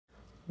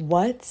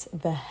What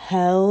the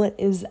hell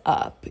is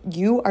up?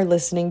 You are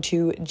listening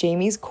to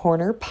Jamie's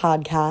Corner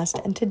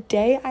podcast, and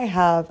today I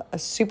have a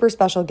super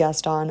special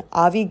guest on,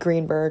 Avi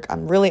Greenberg.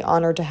 I'm really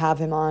honored to have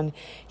him on.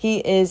 He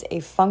is a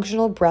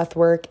functional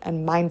breathwork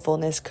and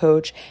mindfulness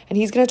coach, and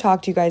he's going to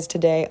talk to you guys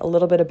today a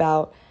little bit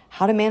about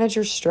how to manage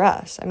your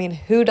stress. I mean,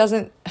 who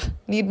doesn't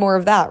need more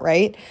of that,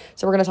 right?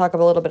 So we're going to talk a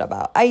little bit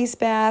about ice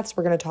baths.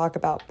 We're going to talk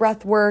about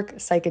breath work,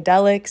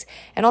 psychedelics,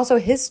 and also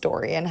his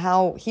story and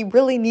how he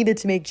really needed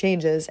to make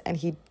changes, and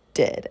he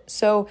did.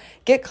 So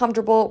get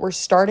comfortable. We're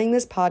starting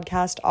this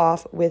podcast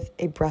off with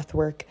a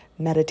breathwork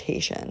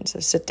meditation. So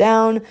sit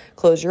down,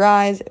 close your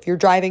eyes. If you're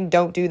driving,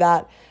 don't do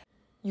that.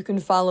 You can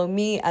follow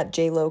me at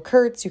JLo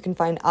Kurtz. You can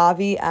find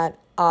Avi at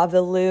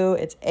Avilu.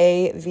 It's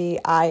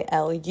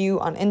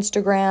Avilu on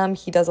Instagram.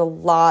 He does a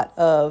lot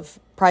of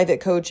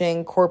private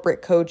coaching,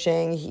 corporate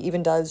coaching. He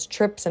even does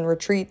trips and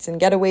retreats and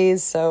getaways.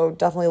 So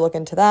definitely look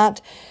into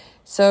that.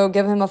 So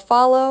give him a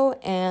follow.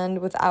 And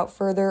without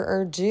further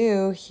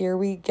ado, here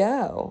we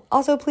go.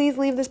 Also, please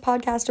leave this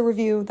podcast a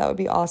review. That would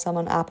be awesome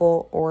on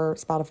Apple or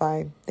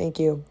Spotify. Thank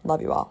you.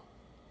 Love you all.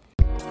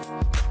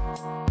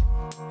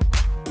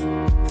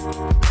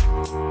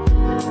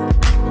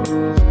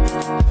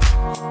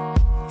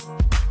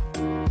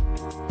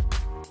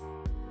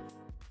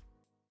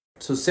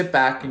 So sit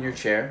back in your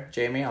chair,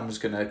 Jamie. I'm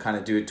just going to kind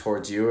of do it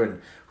towards you,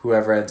 and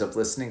whoever ends up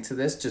listening to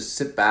this, just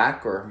sit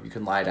back, or you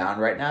can lie down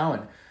right now.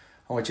 And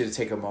I want you to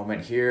take a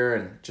moment here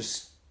and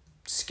just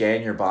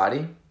scan your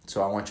body.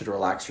 So I want you to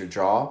relax your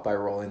jaw by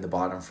rolling the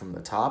bottom from the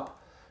top.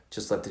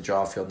 Just let the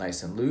jaw feel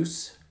nice and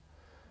loose.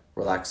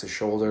 Relax the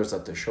shoulders,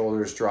 let the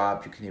shoulders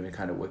drop. You can even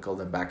kind of wiggle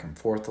them back and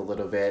forth a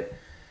little bit.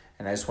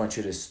 And I just want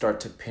you to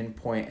start to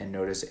pinpoint and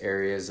notice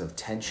areas of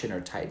tension or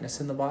tightness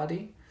in the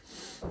body.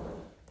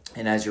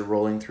 And as you're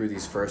rolling through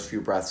these first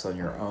few breaths on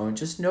your own,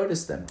 just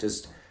notice them.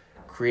 Just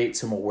create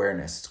some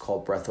awareness. It's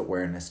called breath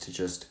awareness, to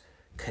just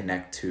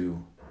connect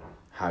to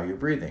how you're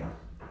breathing.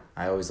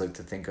 I always like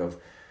to think of,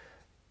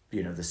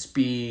 the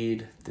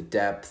speed, the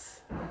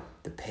depth,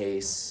 the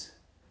pace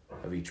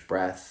of each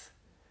breath,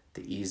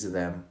 the ease of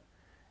them.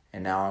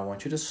 And now I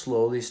want you to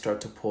slowly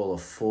start to pull a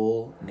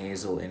full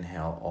nasal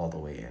inhale all the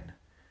way in.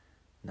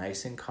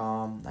 Nice and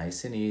calm,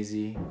 nice and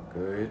easy,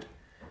 good.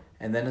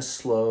 And then a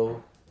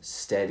slow,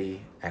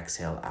 steady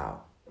exhale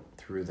out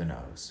through the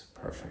nose.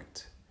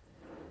 Perfect.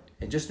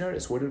 And just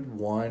notice, what did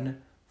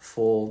one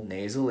full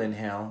nasal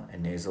inhale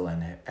and nasal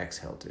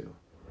exhale do?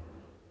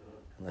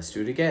 And let's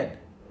do it again.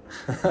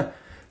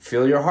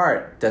 Feel your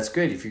heart. That's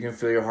good. If you can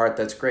feel your heart,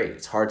 that's great.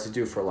 It's hard to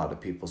do for a lot of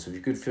people. So if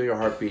you could feel your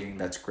heart beating,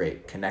 that's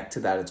great. Connect to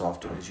that as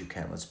often as you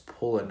can. Let's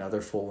pull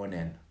another full one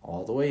in.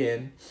 All the way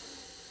in.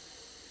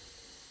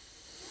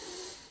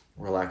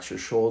 Relax your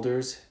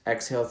shoulders.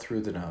 Exhale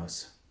through the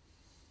nose.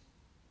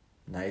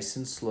 Nice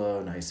and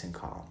slow, nice and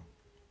calm.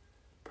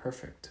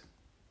 Perfect.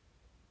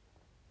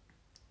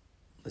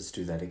 Let's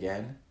do that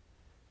again.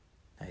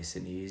 Nice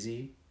and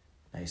easy,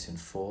 nice and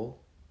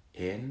full.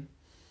 In.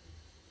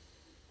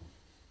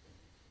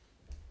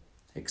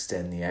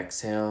 Extend the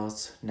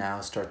exhales.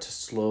 Now start to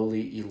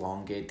slowly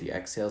elongate the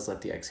exhales.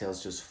 Let the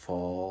exhales just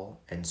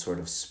fall and sort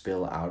of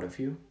spill out of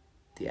you.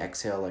 The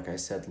exhale, like I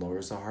said,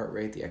 lowers the heart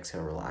rate. The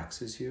exhale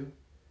relaxes you.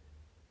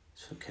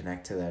 So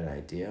connect to that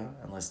idea,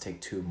 and let's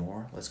take two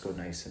more. Let's go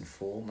nice and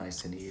full,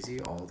 nice and easy,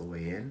 all the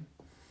way in.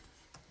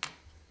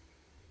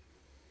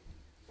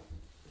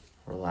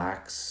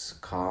 Relax,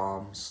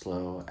 calm,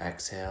 slow,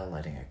 exhale,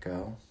 letting it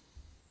go.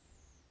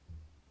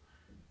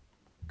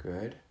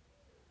 Good.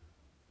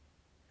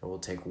 And we'll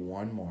take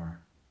one more.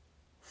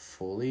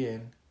 Fully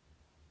in.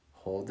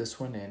 Hold this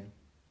one in.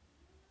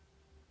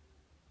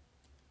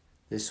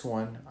 This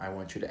one, I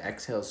want you to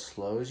exhale as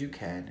slow as you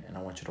can, and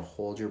I want you to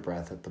hold your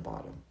breath at the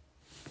bottom.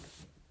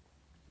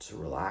 So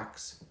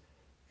relax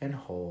and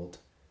hold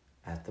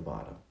at the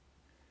bottom.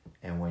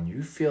 And when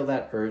you feel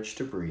that urge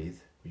to breathe,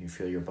 when you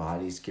feel your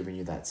body's giving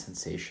you that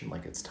sensation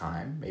like it's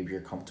time, maybe you're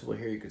comfortable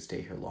here, you could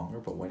stay here longer,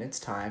 but when it's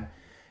time,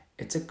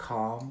 it's a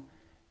calm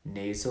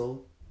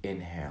nasal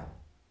inhale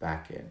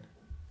back in.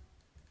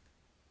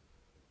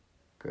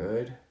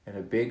 Good. And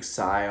a big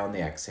sigh on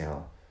the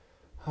exhale.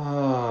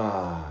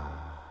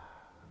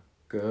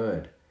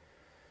 Good.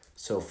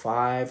 So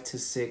 5 to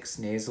 6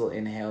 nasal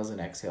inhales and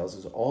exhales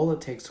is all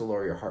it takes to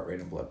lower your heart rate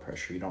and blood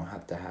pressure. You don't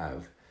have to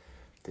have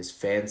this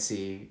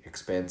fancy,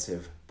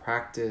 expensive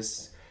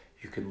practice.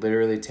 You can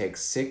literally take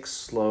 6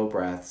 slow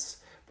breaths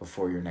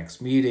before your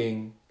next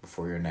meeting,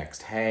 before your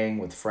next hang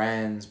with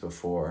friends,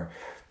 before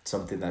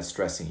something that's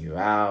stressing you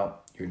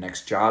out, your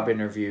next job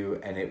interview,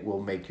 and it will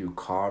make you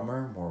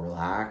calmer, more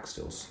relaxed.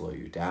 It'll slow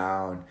you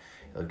down.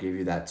 It'll give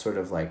you that sort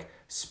of like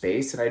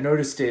space. And I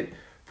noticed it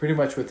pretty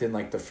much within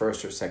like the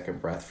first or second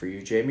breath for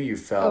you, Jamie. You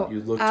felt, you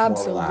looked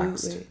more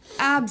relaxed.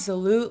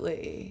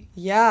 Absolutely.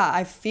 Yeah,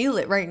 I feel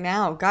it right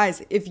now.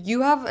 Guys, if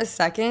you have a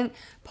second,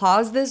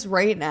 pause this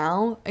right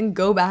now and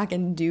go back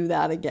and do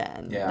that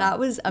again. Yeah. That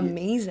was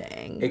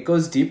amazing. It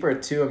goes deeper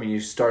too. I mean, you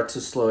start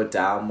to slow it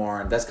down more.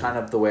 And that's kind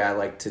of the way I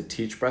like to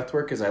teach breath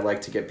work, is I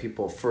like to get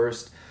people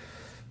first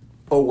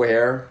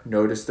aware,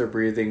 notice their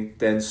breathing,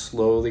 then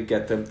slowly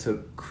get them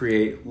to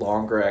create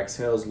longer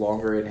exhales,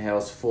 longer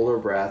inhales, fuller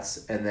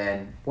breaths. And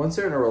then once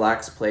they're in a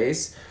relaxed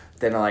place,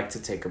 then I like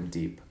to take them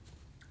deep.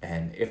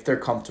 And if they're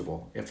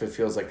comfortable, if it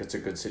feels like it's a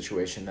good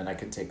situation, then I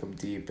can take them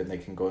deep and they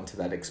can go into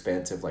that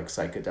expansive, like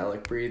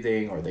psychedelic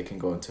breathing, or they can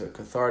go into a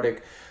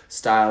cathartic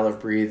style of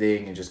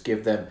breathing and just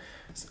give them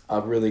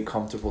a really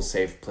comfortable,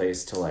 safe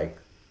place to like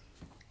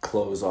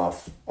close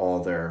off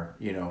all their,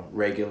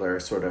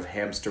 regular sort of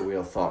hamster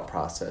wheel thought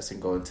process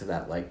and go into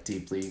that like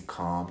deeply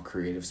calm,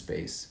 creative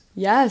space.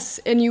 Yes,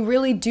 and you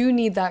really do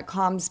need that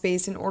calm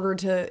space in order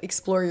to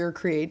explore your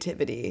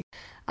creativity.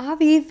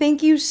 Avi,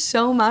 thank you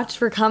so much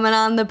for coming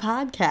on the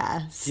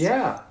podcast.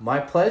 Yeah, my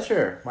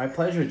pleasure. My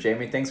pleasure,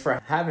 Jamie. Thanks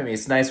for having me.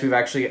 It's nice we've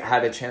actually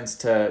had a chance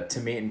to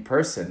meet in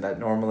person. That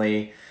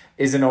normally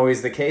isn't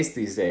always the case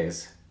these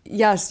days.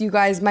 Yes, you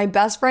guys, my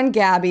best friend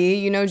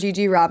Gabby,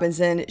 Gigi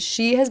Robinson,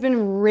 she has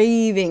been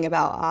raving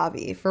about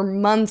Avi for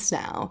months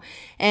now.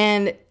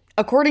 And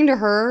according to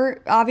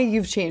her, Avi,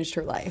 you've changed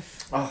her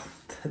life. Oh,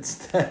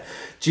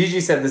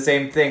 Gigi said the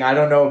same thing. I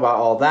don't know about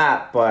all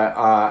that,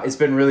 but it's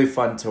been really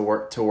fun to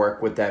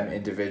work with them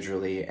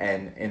individually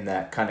and in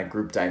that kind of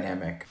group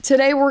dynamic.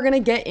 Today, we're going to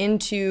get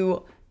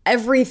into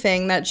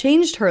everything that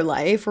changed her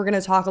life. We're going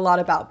to talk a lot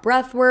about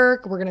breath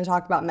work. We're going to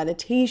talk about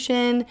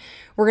meditation.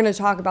 We're going to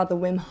talk about the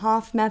Wim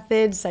Hof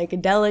method,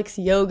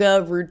 psychedelics,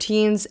 yoga,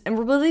 routines, and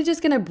we're really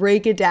just going to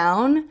break it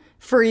down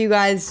for you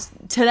guys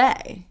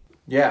today.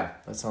 Yeah,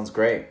 that sounds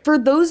great. For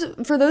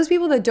those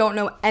people that don't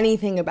know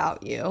anything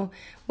about you,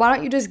 why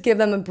don't you just give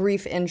them a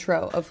brief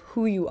intro of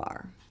who you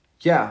are?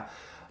 Yeah.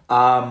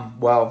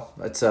 Well,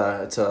 it's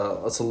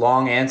a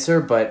long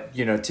answer, but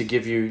to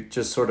give you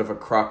just sort of a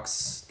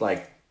crux,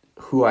 like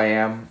who I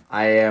am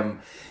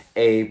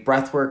a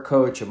breathwork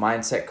coach, a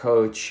mindset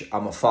coach.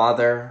 I'm a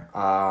father.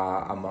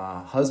 I'm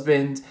a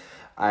husband.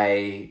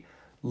 I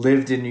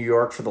lived in New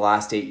York for the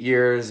last 8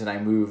 years, and I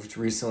moved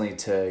recently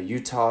to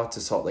Utah, to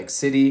Salt Lake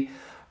City.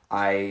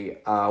 I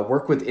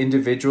work with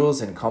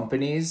individuals and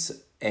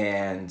companies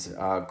and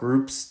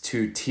groups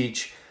to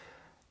teach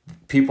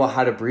people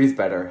how to breathe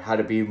better, how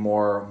to be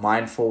more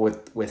mindful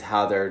with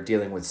how they're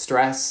dealing with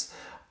stress.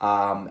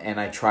 And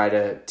I try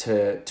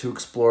to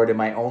explore it in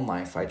my own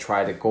life. I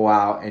try to go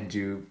out and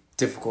do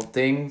difficult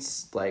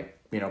things like,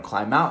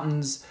 climb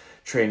mountains,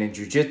 train in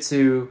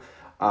jiu-jitsu,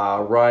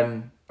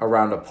 run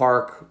around a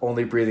park,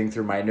 only breathing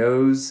through my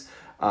nose,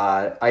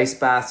 ice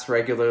baths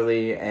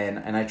regularly.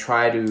 And I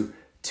try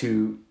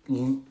to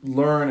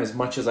learn as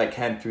much as I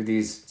can through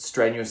these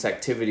strenuous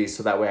activities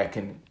so that way I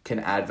can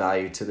add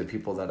value to the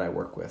people that I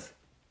work with.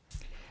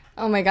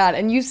 Oh my God.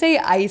 And you say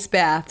ice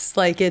baths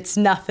like it's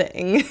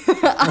nothing.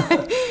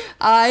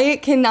 I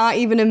cannot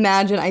even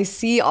imagine. I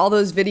see all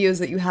those videos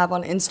that you have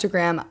on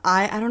Instagram.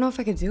 I don't know if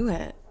I could do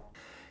it.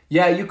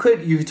 Yeah, you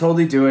could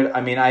totally do it.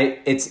 I mean,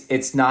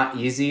 it's not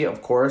easy,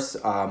 of course.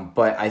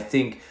 But I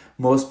think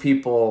most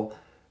people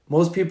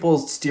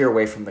steer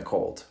away from the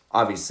cold.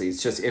 Obviously,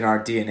 it's just in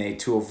our DNA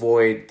to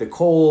avoid the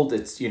cold.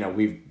 It's,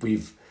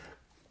 we've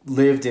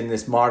lived in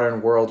this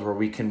modern world where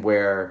we can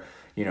wear,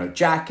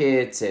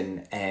 jackets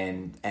and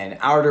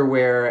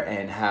outerwear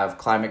and have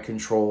climate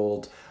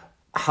controlled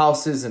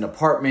houses and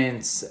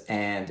apartments,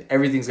 and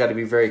everything's got to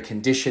be very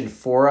conditioned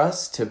for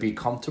us to be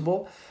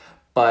comfortable.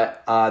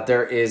 But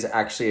there is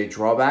actually a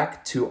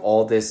drawback to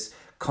all this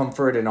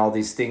comfort and all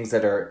these things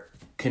that are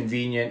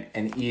convenient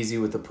and easy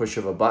with the push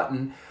of a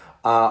button.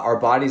 Our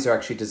bodies are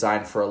actually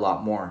designed for a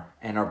lot more,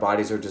 and our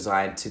bodies are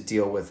designed to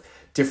deal with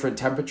different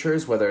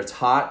temperatures, whether it's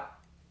hot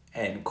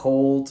and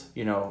cold,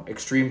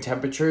 extreme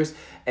temperatures,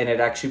 and it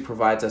actually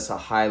provides us a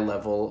high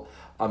level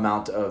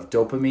amount of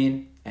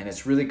dopamine, and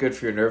it's really good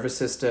for your nervous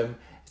system.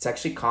 It's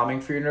actually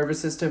calming for your nervous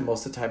system.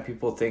 Most of the time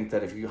people think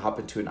that if you hop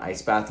into an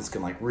ice bath, it's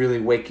going to really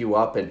wake you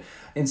up, and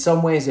in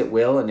some ways it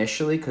will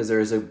initially because there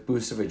is a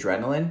boost of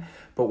adrenaline,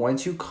 but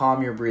once you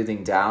calm your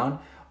breathing down,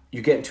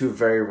 you get into a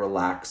very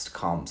relaxed,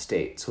 calm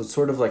state. So it's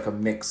sort of like a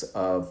mix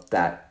of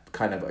that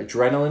kind of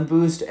adrenaline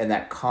boost and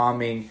that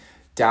calming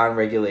down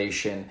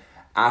regulation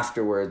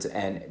afterwards,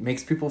 and it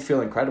makes people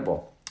feel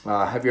incredible.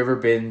 Have you ever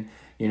been,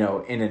 in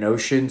an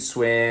ocean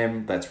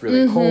swim that's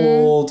really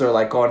cold, or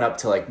like gone up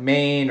to like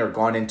Maine or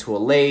gone into a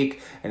lake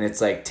and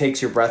it's like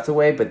takes your breath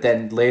away, but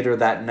then later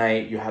that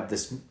night you have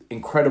this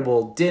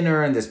incredible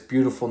dinner and this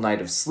beautiful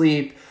night of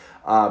sleep?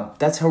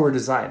 That's how we're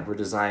designed. We're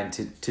designed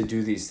to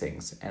do these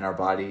things, and our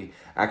body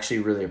actually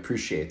really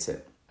appreciates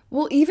it.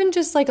 Well, even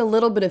just like a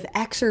little bit of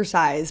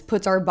exercise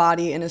puts our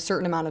body in a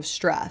certain amount of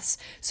stress.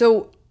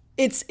 So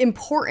it's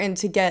important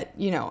to get,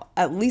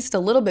 at least a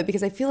little bit,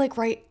 because I feel like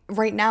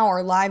right now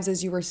our lives,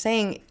 as you were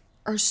saying,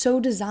 are so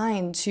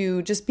designed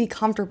to just be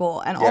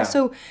comfortable. And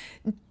also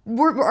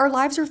our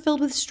lives are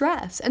filled with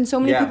stress. And so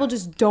many people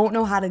just don't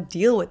know how to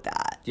deal with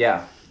that.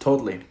 Yeah,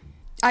 totally.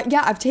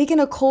 I've taken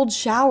a cold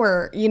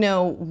shower,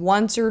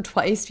 once or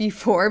twice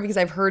before because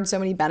I've heard so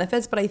many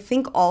benefits, but I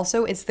think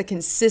also it's the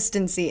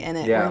consistency in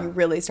it where you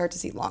really start to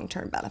see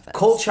long-term benefits.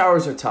 Cold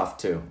showers are tough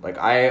too. Like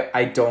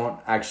I don't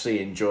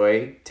actually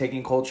enjoy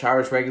taking cold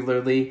showers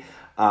regularly.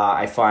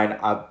 I find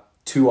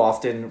too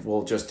often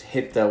will just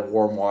hit the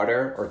warm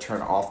water or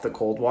turn off the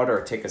cold water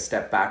or take a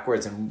step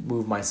backwards and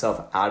move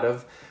myself out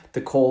of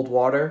the cold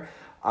water.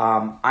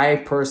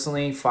 I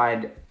personally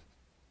find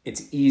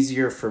it's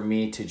easier for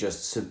me to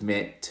just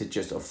submit to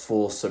just a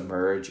full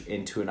submerge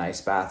into an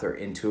ice bath or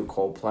into a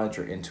cold plunge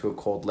or into a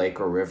cold lake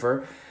or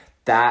river.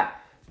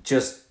 That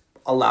just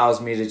allows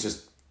me to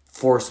just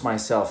force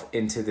myself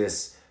into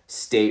this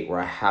state where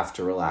I have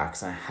to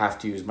relax and I have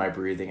to use my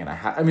breathing. And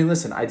I mean,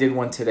 listen, I did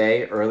one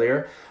today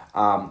earlier.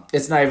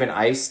 It's not even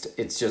iced.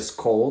 It's just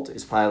cold.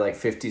 It's probably like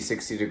 50,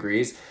 60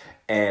 degrees.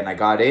 And I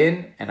got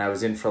in and I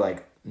was in for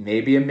like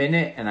maybe a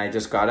minute and I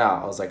just got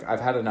out. I was like, I've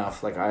had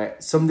enough.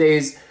 Some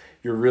days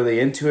you're really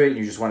into it and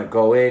you just want to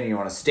go in, you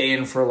want to stay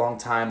in for a long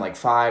time, like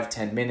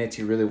 5-10 minutes.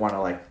 You really want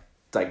to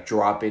like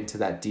drop into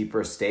that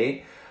deeper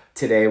state.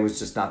 Today was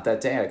just not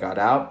that day. I got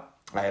out.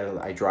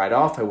 I dried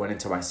off. I went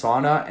into my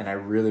sauna and I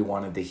really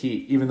wanted the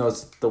heat. Even though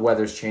the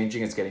weather's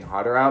changing, it's getting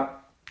hotter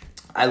out.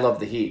 I love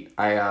the heat.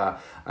 I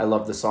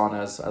love the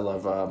saunas. I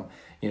love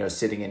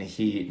sitting in the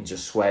heat and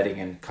just sweating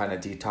and kind of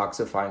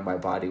detoxifying my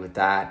body with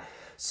that.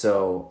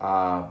 So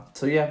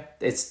yeah,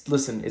 it's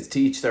to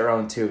each their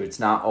own too. It's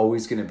not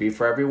always going to be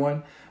for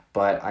everyone,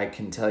 but I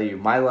can tell you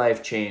my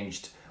life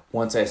changed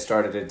once I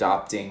started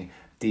adopting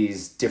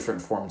these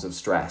different forms of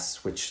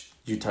stress, which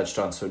you touched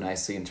on so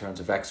nicely in terms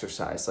of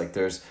exercise. Like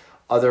there's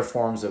other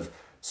forms of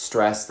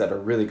stress that are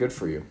really good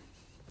for you.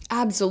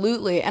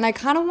 Absolutely. And I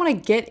kind of want to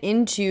get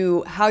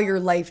into how your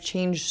life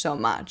changed so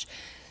much.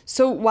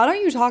 So why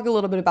don't you talk a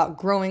little bit about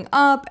growing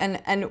up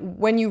and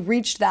when you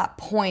reached that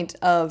point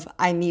of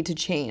I need to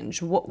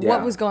change? What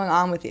was going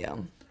on with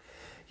you?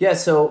 Yeah,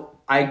 so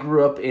I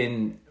grew up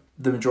in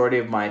the majority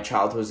of my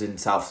childhood was in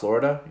South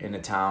Florida in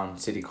a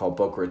city called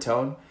Boca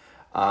Raton.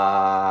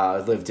 I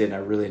lived in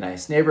a really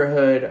nice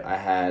neighborhood. I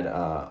had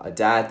a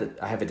dad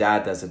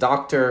that's a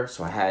doctor,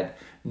 so I had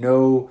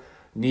no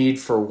need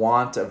for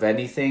want of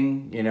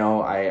anything.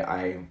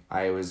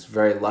 I was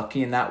very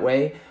lucky in that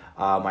way.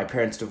 My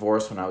parents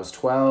divorced when I was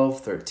 12,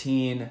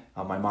 13.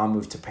 My mom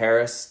moved to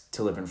Paris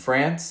to live in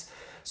France.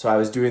 So I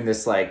was doing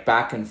this like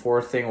back and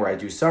forth thing where I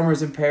do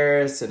summers in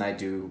Paris and I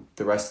do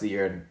the rest of the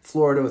year in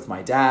Florida with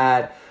my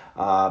dad.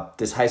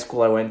 This high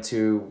school I went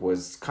to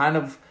was kind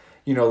of,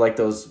 like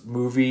those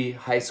movie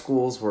high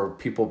schools where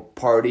people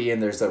party and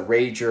there's a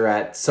rager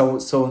at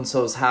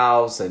so-and-so's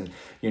house and,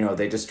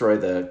 they destroy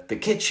the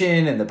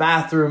kitchen and the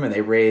bathroom and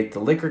they raid the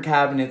liquor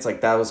cabinets. Like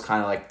that was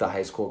kind of like the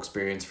high school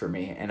experience for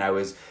me. And I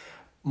was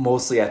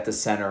mostly at the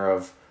center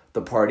of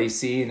the party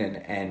scene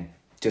and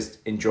just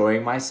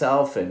enjoying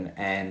myself.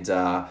 And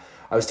I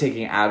was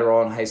taking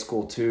Adderall in high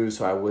school too.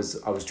 So I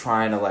was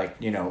trying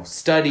to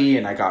study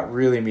and I got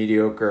really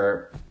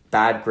mediocre,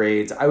 bad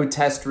grades. I would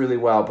test really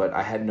well, but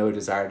I had no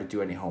desire to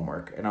do any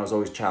homework. And I was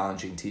always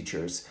challenging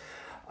teachers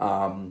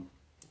and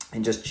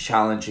just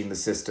challenging the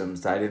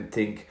systems. I didn't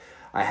think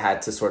I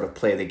had to sort of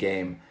play the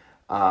game.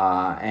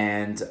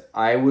 And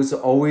I think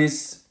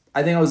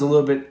I was a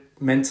little bit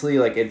mentally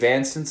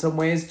advanced in some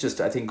ways,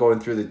 just I think going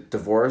through the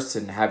divorce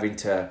and having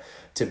to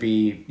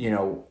be,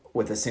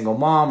 with a single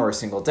mom or a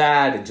single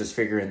dad and just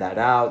figuring that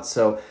out.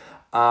 So,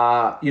 the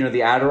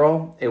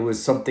Adderall, it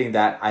was something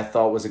that I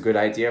thought was a good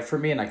idea for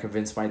me. And I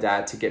convinced my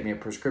dad to get me a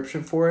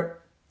prescription for it.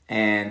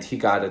 And he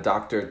got a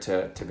doctor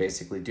to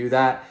basically do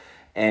that.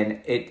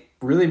 And it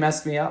really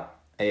messed me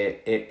up.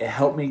 It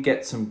helped me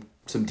get some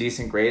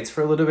decent grades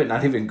for a little bit,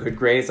 not even good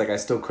grades. I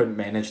still couldn't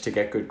manage to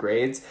get good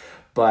grades.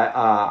 But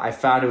I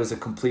found it was a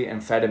complete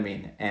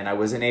amphetamine and I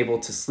wasn't able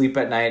to sleep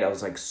at night. I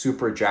was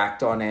super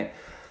jacked on it.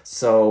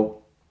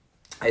 So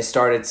I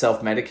started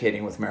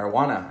self-medicating with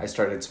marijuana. I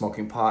started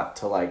smoking pot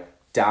to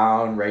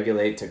down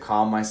regulate, to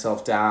calm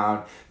myself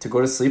down, to go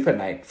to sleep at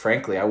night.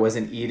 Frankly, I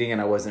wasn't eating and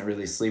I wasn't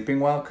really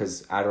sleeping well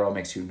because Adderall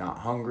makes you not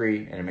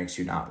hungry and it makes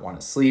you not want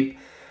to sleep.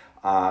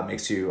 I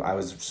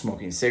was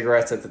smoking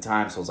cigarettes at the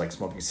time. So I was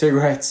smoking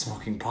cigarettes,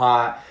 smoking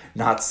pot,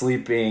 not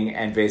sleeping,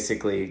 and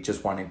basically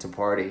just wanting to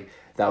party.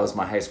 That was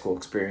my high school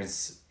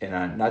experience in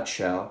a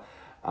nutshell.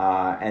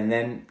 And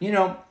then,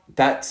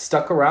 that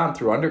stuck around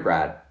through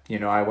undergrad.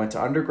 I went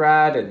to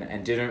undergrad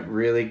and didn't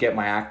really get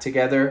my act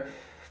together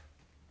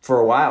for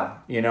a while,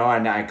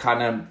 and I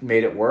kind of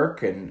made it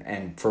work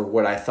and for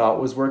what I thought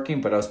was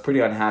working, but I was pretty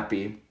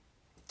unhappy.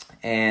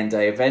 And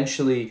I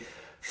eventually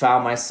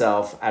found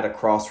myself at a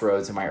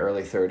crossroads in my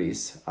early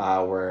 30s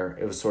where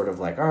it was sort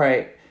of all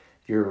right,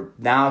 you're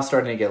now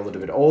starting to get a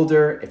little bit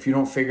older. If you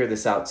don't figure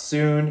this out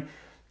soon,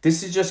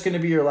 this is just going to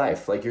be your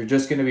life. You're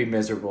just going to be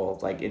miserable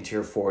into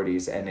your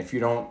 40s. And if you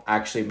don't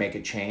actually make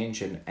a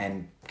change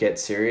and get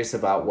serious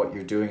about what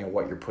you're doing and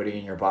what you're putting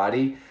in your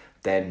body,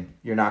 then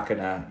you're not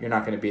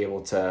gonna be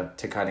able to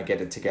kind of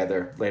get it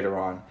together later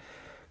on.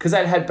 Because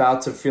I'd had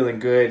bouts of feeling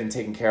good and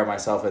taking care of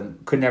myself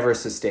and could never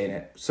sustain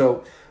it.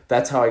 So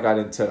that's how I got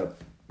into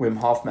Wim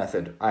Hof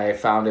method. I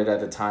found it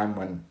at a time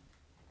when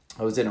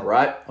I was in a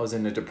rut. I was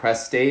in a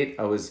depressed state.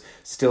 I was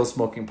still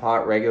smoking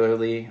pot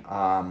regularly.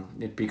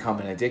 It'd become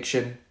an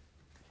addiction.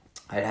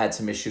 I'd had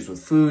some issues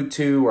with food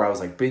too, where I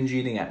was binge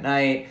eating at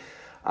night.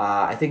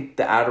 I think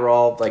the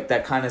Adderall, like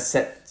that kind of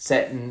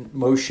set in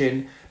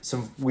motion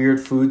some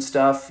weird food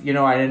stuff. You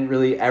know, I didn't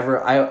really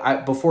ever, I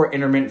before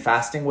intermittent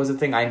fasting was a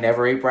thing, I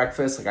never ate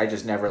breakfast. Like I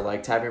just never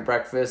liked having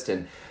breakfast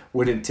and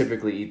wouldn't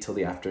typically eat till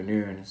the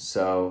afternoon.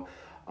 So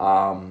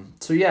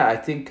yeah, I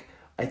think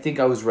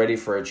I was ready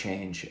for a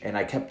change, and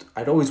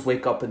I'd always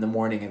wake up in the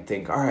morning and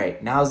think, all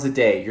right, now's the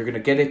day. You're going to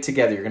get it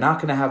together. You're not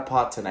going to have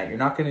pot tonight. You're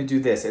not going to do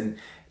this. And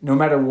no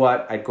matter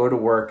what, I'd go to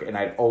work and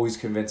I'd always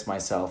convince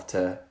myself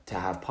to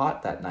have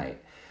pot that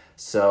night.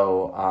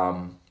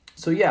 So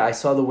yeah, I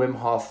saw the Wim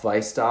Hof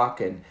Vice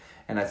doc, and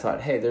I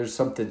thought, hey, there's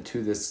something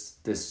to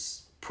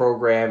this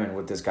program and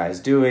what this guy's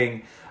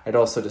doing. I'd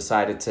also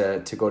decided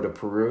to go to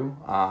Peru,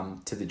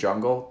 to the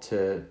jungle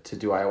to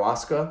do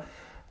ayahuasca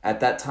at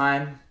that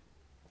time.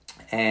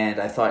 And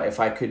I thought if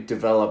I could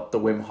develop the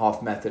Wim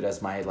Hof method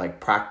as my like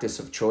practice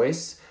of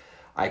choice,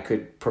 I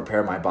could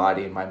prepare my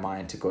body and my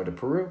mind to go to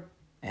Peru.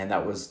 And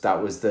that was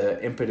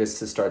the impetus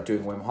to start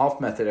doing Wim Hof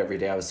method every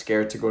day. I was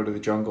scared to go to the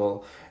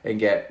jungle and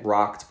get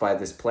rocked by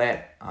this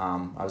plant.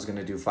 I was going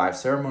to do 5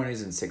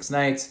 ceremonies in 6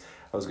 nights.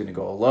 I was going to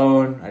go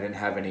alone. I didn't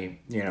have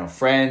any,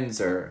 friends,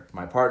 or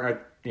my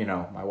partner,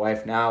 my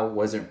wife now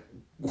wasn't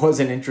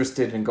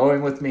interested in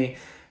going with me.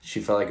 She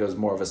felt like it was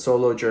more of a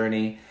solo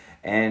journey.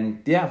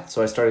 And yeah,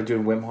 so I started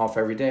doing Wim Hof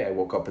every day. I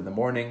woke up in the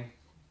morning.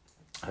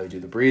 I would do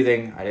the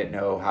breathing. I didn't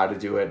know how to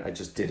do it. I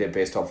just did it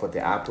based off what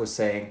the app was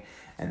saying.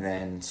 And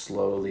then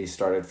slowly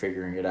started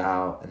figuring it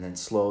out. And then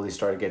slowly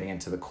started getting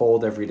into the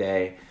cold every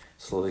day.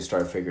 Slowly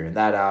started figuring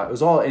that out. It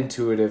was all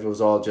intuitive. It was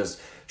all just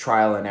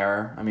trial and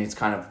error. I mean, it's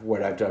kind of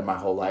what I've done my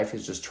whole life,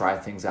 is just try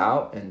things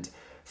out and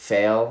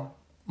fail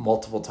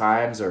multiple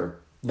times, or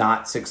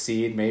not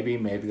succeed. Maybe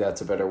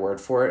that's a better word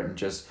for it. And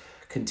just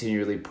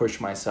continually push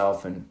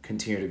myself and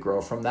continue to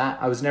grow from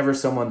that. I was never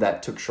someone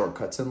that took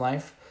shortcuts in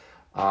life,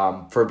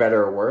 for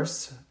better or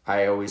worse.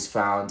 I always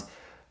found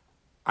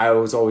I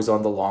was always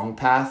on the long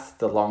path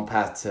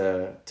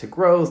to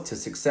growth, to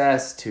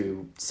success,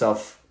 to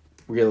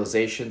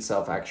self-realization,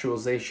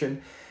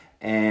 self-actualization.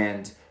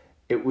 And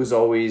it was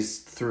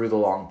always through the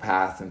long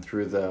path and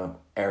through the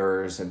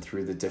errors and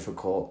through the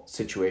difficult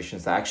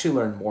situations that I actually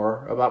learned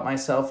more about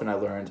myself. And I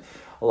learned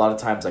a lot of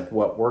times like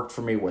what worked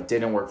for me, what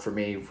didn't work for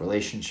me,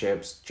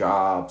 relationships,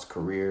 jobs,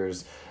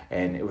 careers.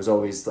 And it was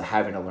always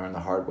having to learn the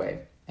hard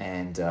way.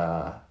 And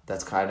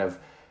that's kind of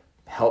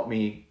helped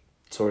me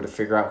sort of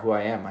figure out who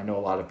I am. I know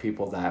a lot of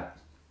people that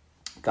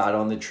got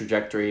on the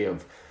trajectory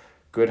of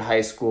good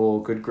high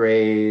school, good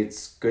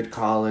grades, good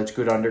college,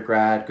 good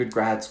undergrad, good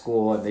grad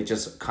school, and they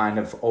just kind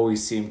of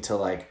always seem to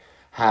like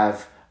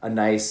have a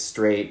nice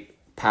straight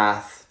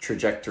path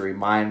trajectory.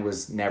 Mine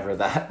was never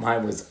that.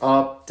 Mine was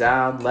up,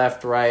 down,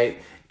 left,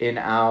 right, in,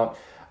 out.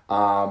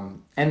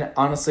 And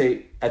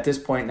honestly, at this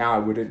point now, I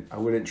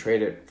wouldn't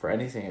trade it for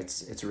anything.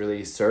 It's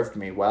really served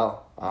me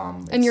well.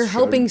 And you're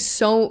helping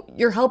so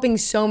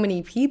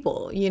many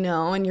people,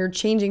 and you're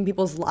changing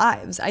people's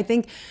lives. I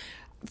think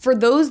for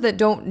those that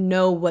don't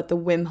know what the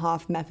Wim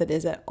Hof method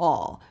is at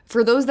all,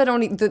 for those that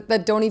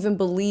don't even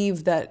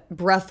believe that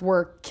breath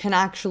work can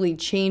actually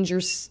change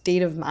your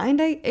state of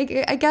mind, I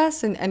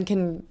guess, and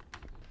can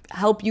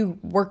help you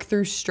work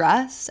through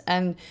stress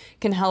and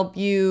can help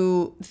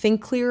you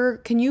think clearer.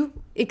 Can you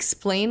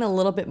explain a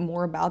little bit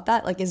more about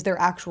that? Like, is there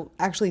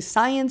actually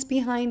science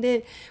behind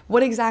it?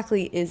 What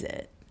exactly is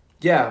it?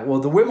 Yeah, well,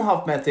 the Wim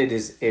Hof method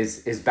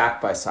is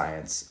backed by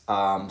science.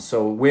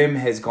 So Wim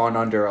has gone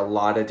under a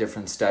lot of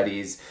different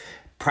studies.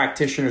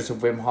 Practitioners of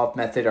Wim Hof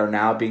method are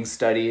now being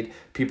studied.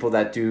 People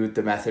that do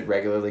the method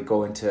regularly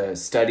go into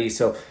study.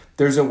 So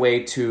there's a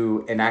way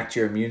to enact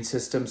your immune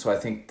system. So I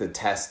think the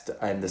test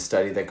and the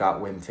study that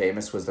got Wim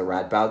famous was the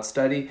Radboud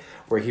study,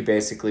 where he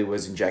basically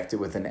was injected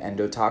with an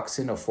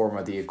endotoxin, a form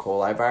of the E.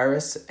 coli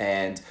virus,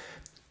 and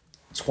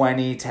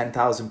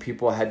 10,000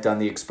 people had done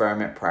the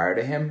experiment prior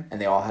to him, and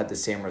they all had the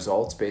same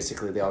results.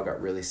 Basically, they all got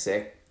really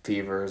sick,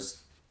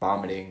 fevers,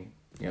 vomiting,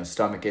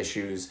 stomach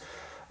issues,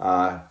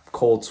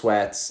 cold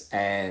sweats,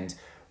 and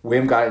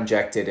Wim got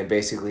injected and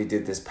basically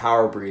did this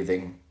power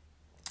breathing.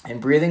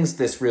 And breathing's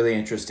this really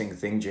interesting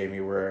thing,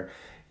 Jamie, where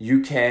you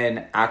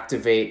can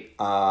activate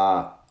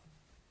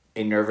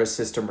a nervous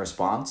system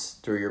response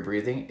through your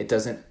breathing. It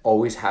doesn't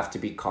always have to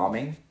be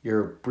calming.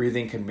 Your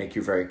breathing can make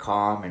you very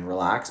calm and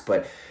relaxed,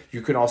 but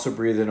you can also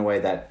breathe in a way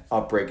that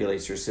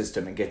upregulates your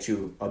system and gets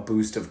you a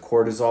boost of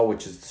cortisol,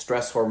 which is the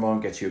stress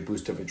hormone, gets you a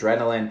boost of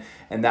adrenaline.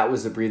 And that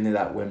was the breathing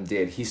that Wim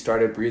did. He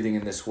started breathing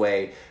in this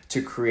way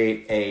to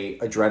create a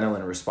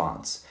adrenaline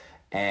response.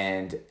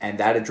 And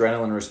that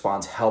adrenaline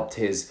response helped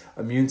his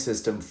immune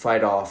system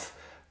fight off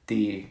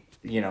the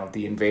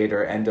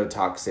invader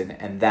endotoxin,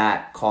 and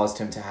that caused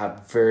him to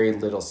have very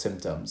little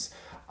symptoms.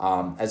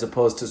 As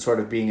opposed to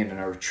sort of being in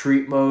a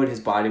retreat mode, his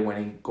body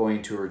going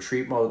into a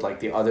retreat mode like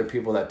the other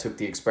people that took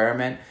the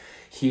experiment.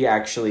 He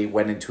actually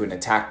went into an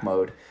attack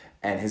mode,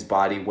 and his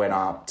body went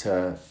out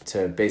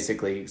to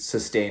basically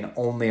sustain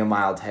only a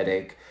mild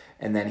headache.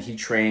 And then he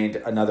trained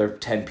another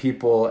 10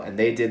 people, and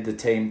they did the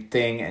same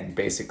thing, and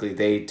basically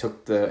they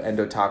took the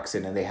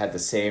endotoxin and they had the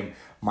same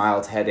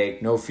mild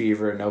headache, no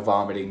fever, no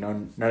vomiting,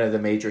 none of the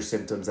major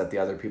symptoms that the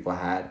other people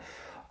had.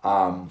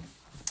 And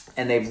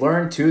they've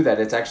learned too that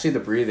it's actually the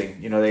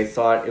breathing. They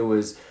thought it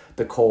was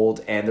the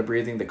cold and the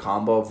breathing, the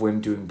combo of them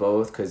doing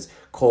both, because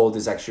cold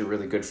is actually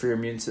really good for your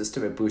immune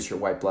system. It boosts your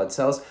white blood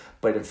cells.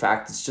 But in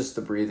fact, it's just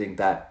the breathing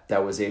that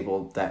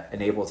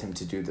enabled him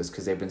to do this,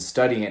 because they've been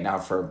studying it now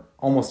for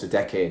almost a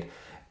decade,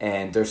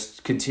 and they're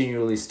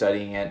continually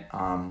studying it.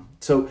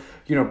 So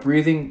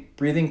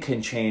breathing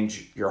can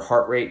change your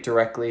heart rate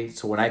directly.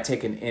 So when I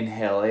take an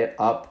inhale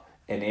up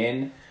and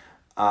in,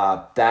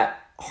 that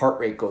heart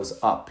rate goes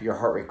up. Your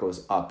heart rate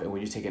goes up. And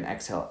when you take an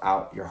exhale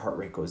out, your heart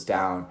rate goes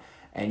down.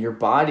 And your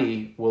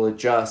body will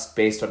adjust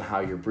based on how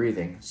you're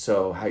breathing.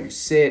 So how you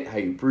sit, how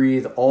you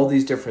breathe, all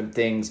these different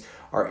things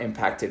are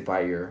impacted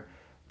by your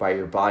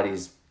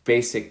body's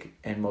basic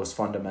and most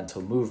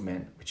fundamental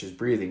movement, which is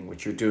breathing,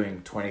 which you're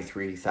doing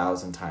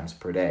 23,000 times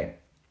per day.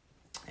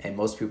 And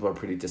most people are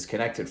pretty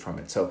disconnected from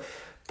it. So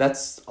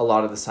that's a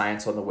lot of the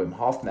science on the Wim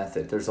Hof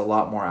method. There's a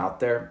lot more out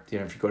there.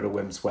 If you go to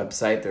Wim's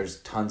website, there's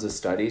tons of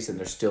studies, and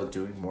they're still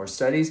doing more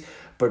studies.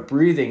 But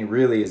breathing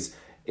really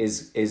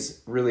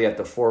is really at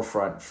the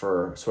forefront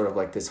for sort of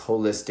like this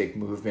holistic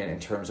movement in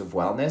terms of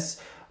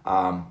wellness.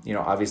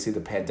 Obviously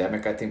the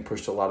pandemic, I think,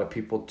 pushed a lot of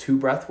people to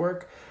breath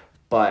work,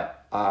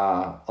 but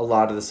a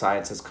lot of the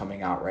science that's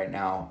coming out right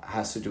now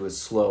has to do with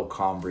slow,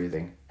 calm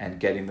breathing and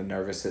getting the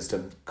nervous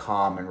system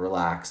calm and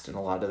relaxed. And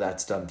a lot of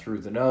that's done through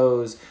the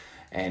nose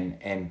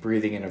and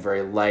breathing in a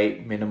very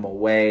light, minimal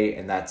way.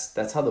 And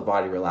that's how the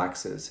body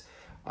relaxes.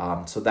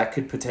 So that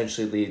could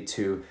potentially lead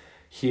to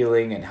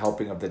healing and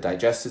helping of the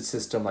digestive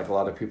system. Like a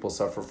lot of people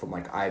suffer from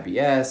like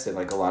IBS and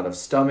like a lot of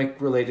stomach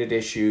related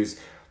issues.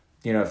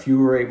 If you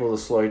were able to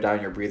slow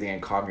down your breathing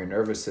and calm your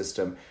nervous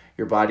system,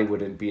 your body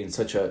wouldn't be in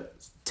such a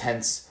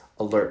tense,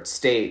 alert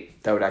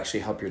state. That would actually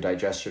help your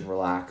digestion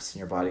relax, and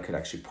your body could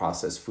actually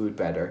process food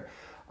better.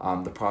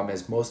 The problem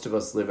is most of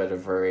us live at a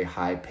very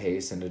high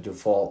pace and a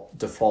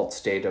default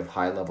state of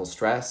high level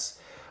stress,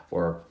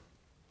 or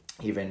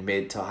even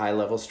mid to high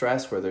level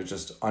stress, where they're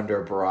just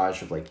under a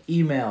barrage of like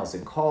emails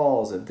and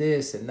calls and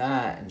this and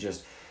that and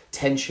just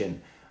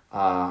tension.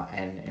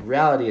 And in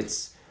reality,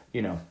 it's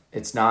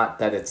not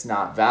that it's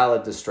not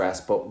valid, the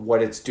stress, but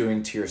what it's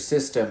doing to your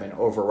system and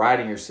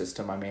overriding your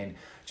system. I mean,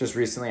 just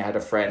recently I had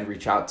a friend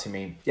reach out to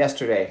me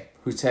yesterday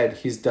who said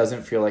he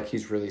doesn't feel like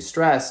he's really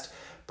stressed,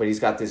 but he's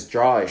got this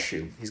jaw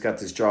issue. He's got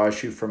this jaw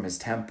issue from his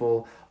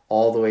temple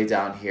all the way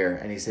down here.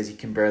 And he says he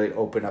can barely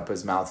open up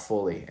his mouth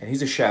fully. And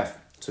he's a chef,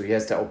 so he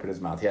has to open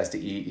his mouth. He has to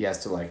eat. He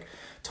has to like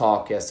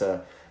talk. He has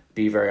to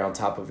be very on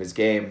top of his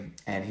game.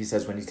 And he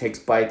says when he takes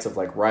bites of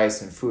like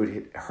rice and food,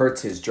 it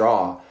hurts his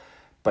jaw,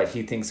 but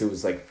he thinks it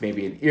was like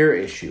maybe an ear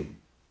issue.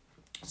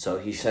 So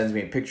he sends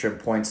me a picture and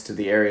points to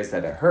the areas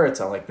that it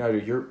hurts. I'm like, no,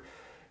 dude, you're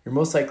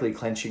most likely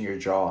clenching your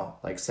jaw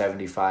like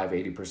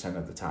 75-80%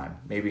 of the time.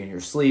 Maybe in your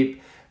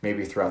sleep,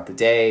 maybe throughout the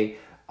day.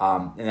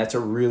 And that's a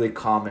really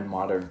common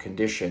modern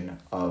condition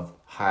of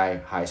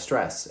high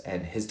stress.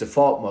 And his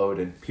default mode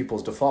and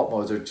people's default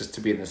modes are just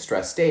to be in the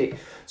stress state.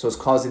 So it's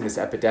causing this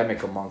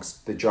epidemic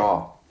amongst the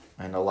jaw.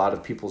 And a lot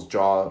of people's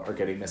jaw are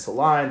getting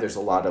misaligned. There's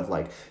a lot of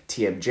like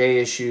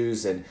TMJ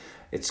issues, and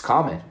it's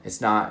common.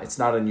 It's not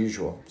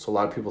unusual. So a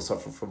lot of people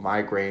suffer from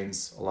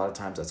migraines. A lot of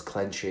times that's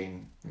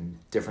clenching and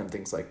different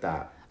things like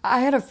that.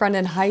 I had a friend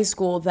in high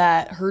school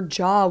that her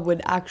jaw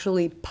would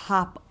actually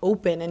pop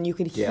open, and you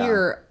could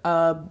hear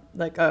a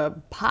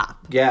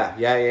pop.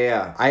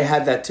 Yeah. I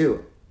had that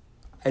too.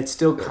 It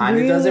still kind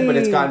of does it, but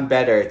it's gotten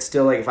better. It's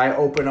still like if I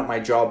open up my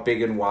jaw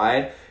big and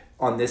wide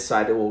on this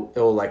side, it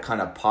will like kind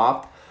of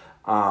pop.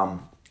 I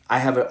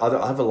have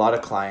a lot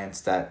of clients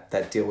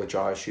that deal with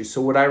jaw issues.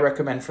 So what I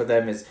recommend for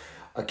them is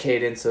a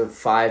cadence of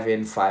 5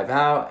 in, 5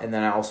 out, and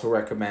then I also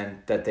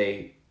recommend that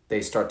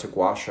they start to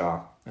gua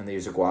sha, and they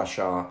use a gua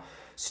sha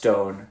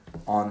stone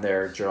on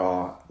their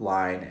jaw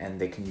line,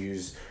 and they can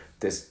use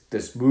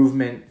this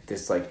movement,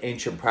 this like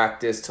ancient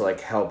practice to like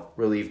help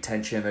relieve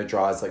tension in their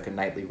jaw as like a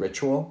nightly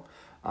ritual.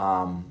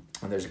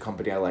 And there's a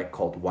company I like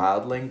called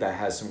Wildling that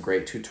has some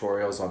great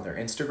tutorials on their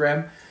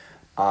Instagram.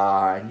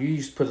 And you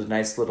just put a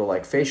nice little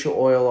like facial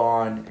oil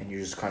on, and you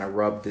just kind of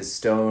rub this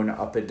stone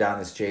up and down,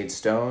 this jade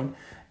stone,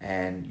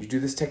 and you do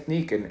this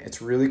technique, and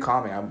it's really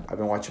calming. I've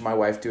been watching my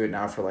wife do it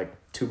now for like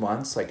 2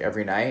 months, like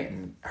every night,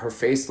 and her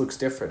face looks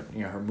different.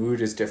 Her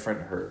mood is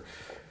different, her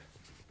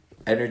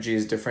energy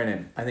is different,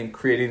 and I think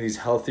creating these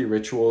healthy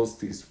rituals,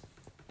 these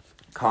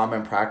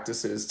common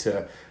practices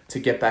to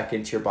get back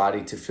into your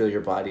body, to feel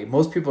your body.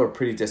 Most people are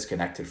pretty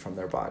disconnected from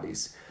their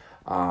bodies.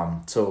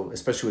 So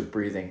especially with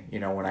breathing,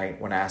 when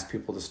I ask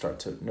people to start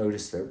to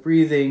notice their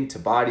breathing, to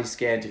body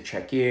scan, to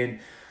check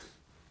in,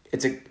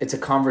 it's a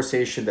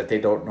conversation that they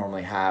don't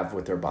normally have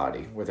with their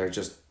body, where they're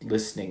just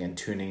listening and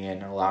tuning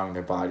in and allowing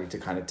their body to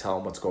kind of tell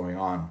them what's going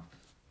on.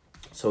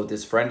 So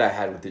this friend I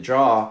had with the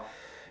jaw,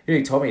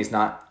 he told me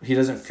he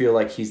doesn't feel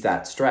like he's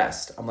that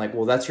stressed. I'm like,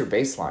 well, that's your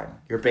baseline.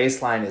 Your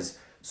baseline is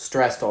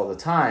stressed all the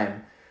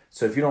time.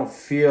 So if you don't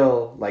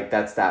feel like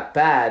that's that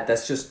bad,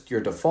 that's just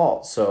your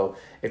default. So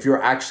if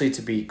you're actually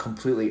to be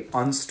completely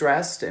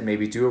unstressed and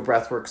maybe do a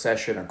breathwork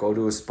session or go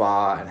to a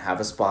spa and have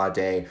a spa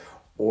day,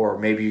 or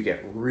maybe you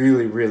get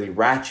really, really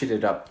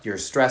ratcheted up your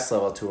stress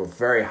level to a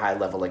very high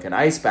level, like an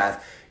ice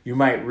bath, you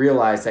might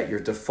realize that your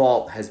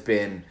default has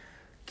been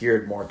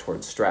geared more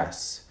towards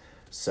stress.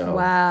 So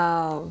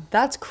Wow,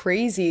 that's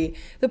crazy.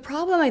 The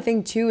problem I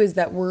think too is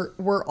that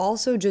we're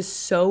also just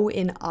so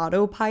in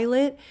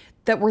autopilot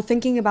that we're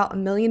thinking about a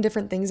million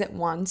different things at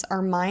once.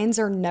 Our minds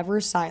are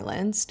never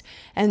silenced.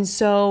 And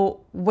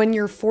so when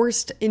you're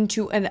forced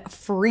into a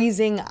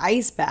freezing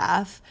ice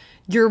bath,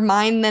 your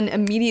mind then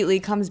immediately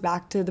comes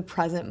back to the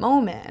present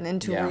moment and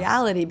into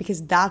reality,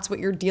 because that's what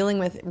you're dealing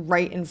with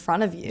right in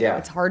front of you. Yeah.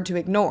 It's hard to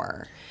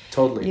ignore.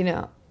 Totally.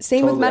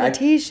 Same with Totally.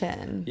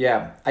 meditation.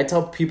 I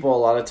tell people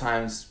a lot of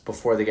times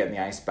before they get in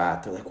the ice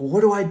bath, they're like, well,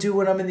 what do I do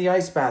when I'm in the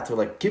ice bath? They're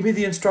like, give me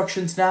the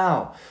instructions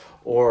now.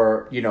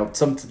 Or,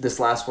 this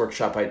last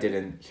workshop I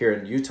did here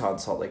in Utah in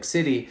Salt Lake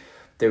City,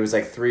 there was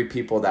like 3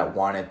 people that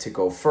wanted to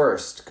go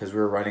first because we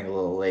were running a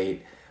little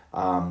late.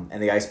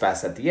 And the ice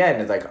bath's at the end.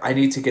 And like, I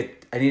need to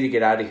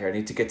get out of here. I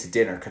need to get to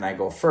dinner. Can I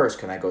go first?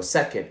 Can I go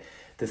second?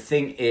 The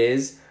thing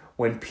is,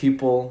 when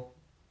people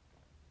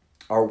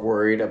are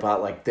worried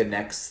about like the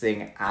next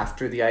thing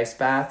after the ice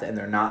bath and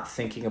they're not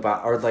thinking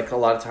about, or like a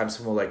lot of times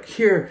someone will like,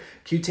 here,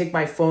 can you take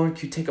my phone?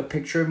 Can you take a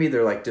picture of me?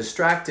 They're like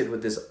distracted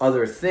with this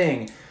other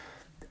thing.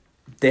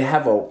 They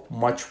have a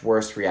much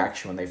worse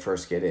reaction when they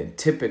first get in,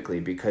 typically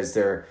because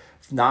they're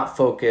not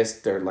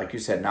focused. They're, like you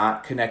said,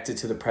 not connected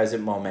to the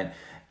present moment.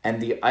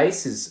 And the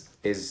ice is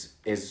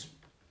there's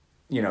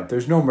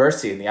no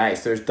mercy in the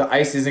ice. The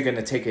ice isn't going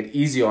to take it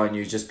easy on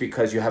you just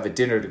because you have a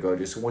dinner to go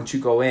to. So once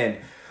you go in,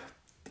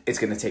 it's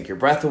going to take your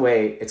breath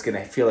away. It's going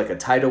to feel like a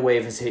tidal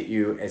wave has hit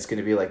you. It's going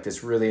to be like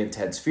this really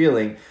intense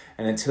feeling.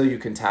 And until you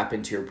can tap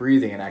into your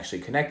breathing and actually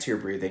connect to your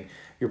breathing,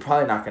 you're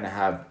probably not going to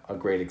have a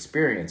great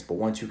experience. But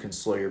once you can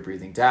slow your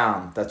breathing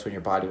down, that's when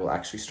your body will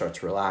actually start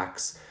to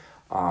relax.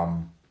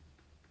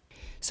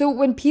 So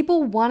when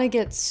people want to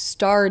get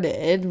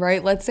started,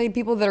 right? Let's say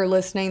people that are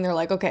listening, they're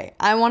like, okay,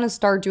 I want to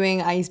start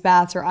doing ice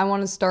baths, or I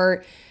want to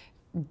start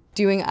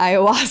doing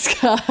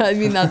ayahuasca. I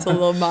mean, that's a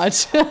little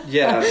much.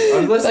 Yeah.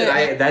 Listen,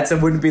 that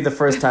wouldn't be the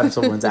first time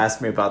someone's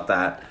asked me about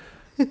that.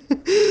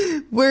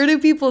 Where do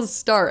people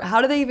start?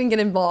 How do they even get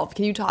involved?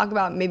 Can you talk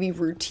about maybe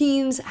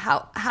routines?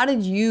 How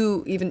did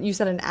you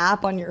said an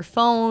app on your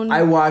phone?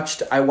 I watched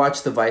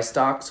the Vice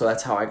doc, so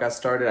that's how I got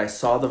started. I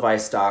saw the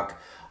Vice doc.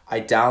 I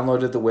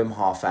downloaded the Wim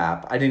Hof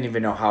app. I didn't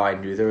even know how I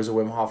knew there was a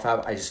Wim Hof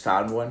app. I just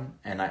found one,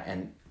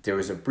 and there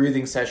was a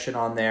breathing session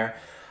on there.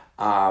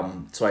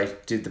 So I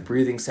did the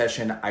breathing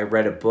session. I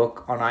read a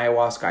book on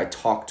ayahuasca. I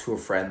talked to a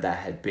friend that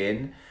had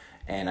been,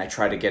 and I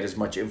tried to get as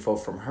much info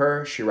from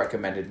her. She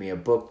recommended me a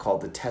book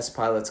called The Test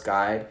Pilot's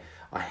Guide,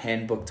 a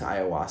handbook to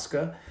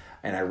ayahuasca.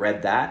 And I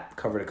read that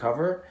cover to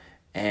cover.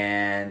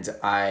 And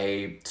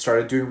I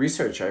started doing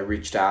research. I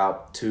reached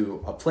out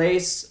to a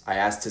place. I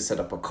asked to set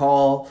up a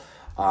call.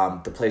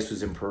 The place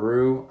was in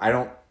Peru. I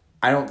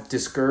don't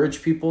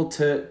discourage people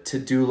to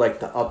do like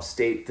the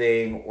upstate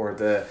thing or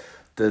the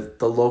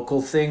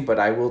local thing, but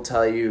I will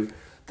tell you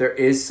there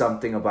is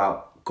something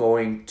about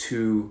going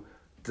to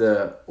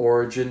the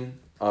origin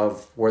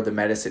of where the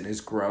medicine is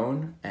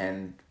grown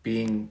and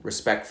being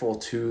respectful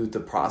to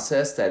the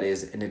process that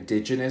is an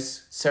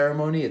indigenous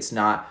ceremony. It's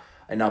not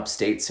an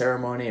upstate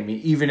ceremony. I mean,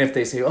 even if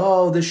they say,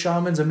 oh, this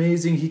shaman's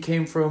amazing, he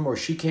came from or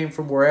she came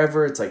from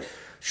wherever, it's like,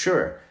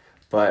 sure,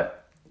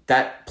 but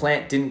that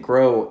plant didn't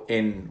grow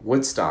in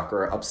Woodstock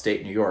or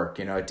upstate New York.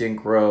 It didn't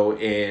grow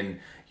in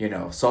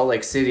Salt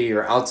Lake City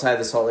or outside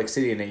the Salt Lake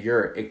City in a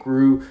yurt. It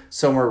grew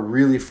somewhere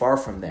really far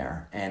from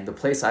there. And the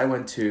place I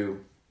went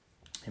to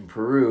in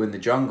Peru in the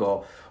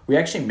jungle, we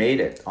actually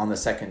made it on the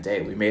second day.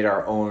 We made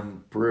our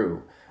own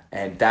brew.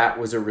 And that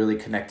was a really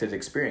connected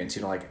experience.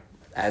 Like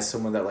as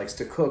someone that likes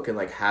to cook and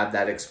like have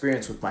that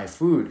experience with my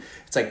food,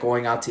 it's like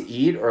going out to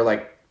eat or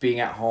like being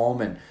at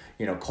home and,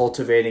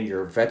 cultivating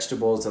your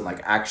vegetables and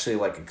like actually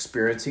like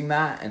experiencing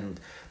that. And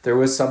there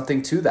was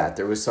something to that.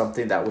 There was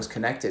something that was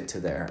connected to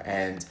there.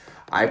 And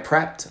I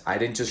prepped. I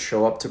didn't just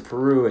show up to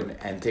Peru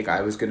and think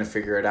I was going to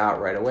figure it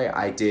out right away.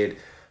 I did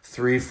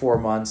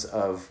 3-4 months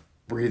of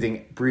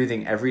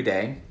breathing every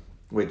day,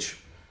 which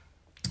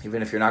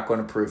even if you're not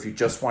going to Peru, if you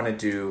just want to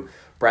do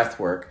breath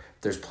work,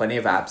 there's plenty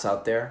of apps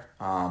out there.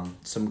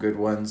 Some good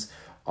ones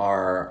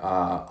are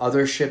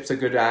Other Ship's a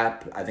good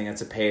app. I think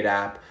it's a paid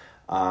app.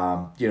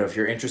 If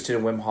you're interested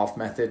in Wim Hof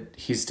method,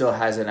 he still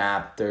has an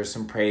app. There's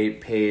some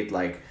paid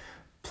like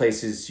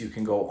places you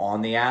can go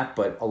on the app,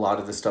 but a lot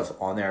of the stuff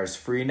on there is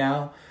free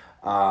now.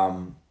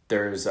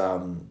 There's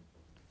a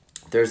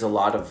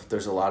lot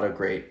of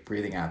great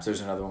breathing apps. There's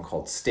another one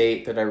called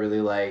State that I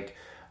really like.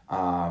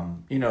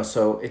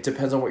 So it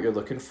depends on what you're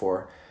looking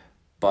for.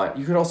 But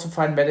you could also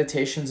find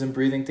meditations and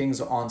breathing things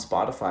on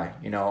Spotify,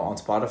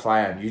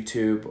 on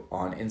YouTube,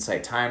 on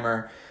Insight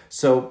Timer.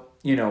 So,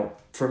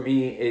 for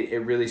me,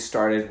 it really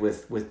started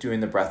with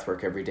doing the breath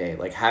work every day,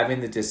 like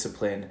having the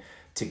discipline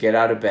to get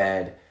out of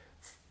bed,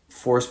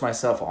 force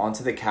myself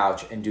onto the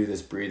couch and do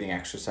this breathing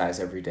exercise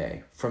every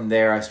day. From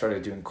there, I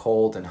started doing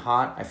cold and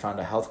hot. I found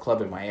a health club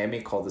in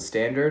Miami called The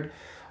Standard.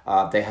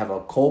 They have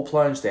a cold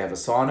plunge, they have a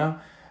sauna,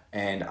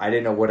 and I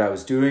didn't know what I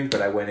was doing,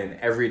 but I went in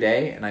every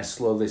day and I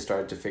slowly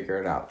started to figure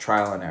it out.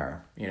 Trial and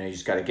error. You know, you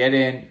just got to get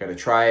in, you got to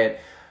try it.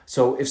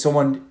 So if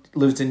someone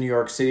lives in New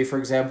York City, for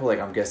example, like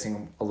I'm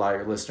guessing a lot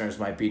of your listeners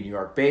might be New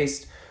York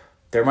based,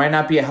 there might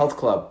not be a health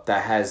club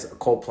that has a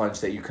cold plunge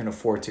that you can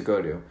afford to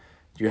go to.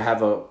 You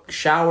have a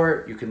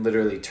shower, you can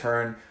literally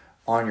turn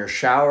on your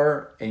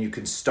shower and you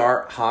can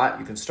start hot,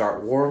 you can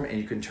start warm, and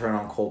you can turn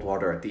on cold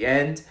water at the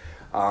end.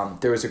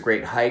 There was a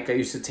great hike I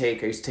used to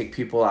take. I used to take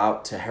people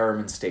out to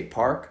Harriman State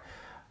Park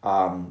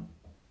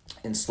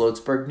in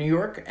Sloatsburg, New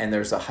York. And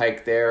there's a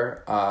hike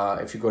there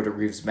if you go to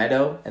Reeves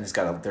Meadow, and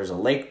there's a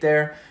lake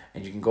there.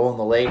 And you can go in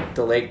the lake.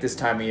 The lake this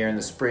time of year in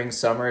the spring,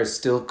 summer is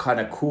still kind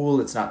of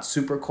cool. It's not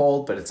super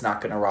cold, but it's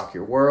not going to rock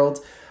your world.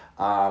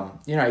 I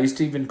used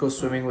to even go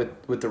swimming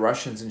with the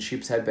Russians in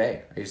Sheepshead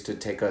Bay. I used to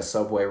take a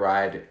subway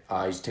ride.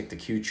 I used to take the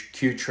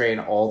Q train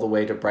all the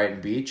way to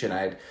Brighton Beach, and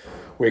I'd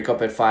wake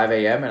up at 5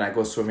 a.m. and I'd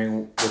go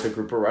swimming with a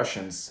group of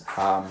Russians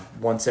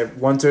once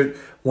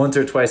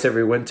or twice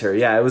every winter.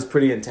 Yeah, it was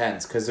pretty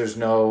intense because there's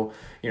no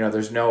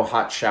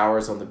hot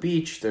showers on the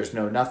beach. There's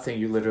no nothing.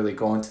 You literally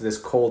go into this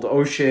cold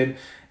ocean.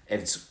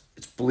 It's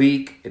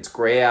bleak, it's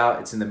gray out,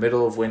 it's in the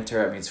middle of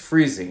winter. I mean, it's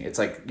freezing. It's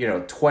like,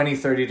 20,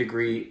 30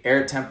 degree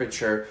air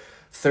temperature,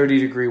 30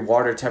 degree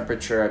water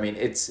temperature. I mean,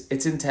 it's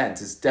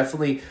intense. It's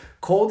definitely,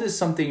 cold is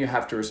something you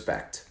have to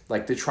respect.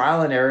 Like the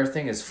trial and error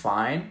thing is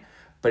fine,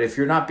 but if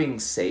you're not being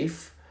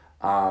safe,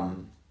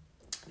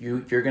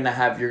 you're gonna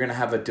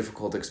have a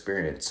difficult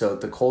experience. So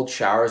the cold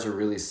shower is a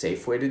really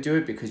safe way to do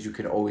it because you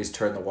can always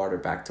turn the water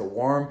back to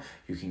warm.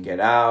 You can get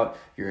out,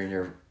 you're in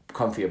your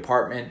comfy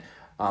apartment.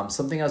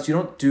 Something else, you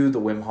don't do the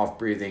Wim Hof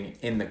breathing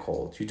in the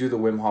cold. You do the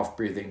Wim Hof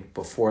breathing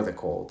before the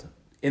cold.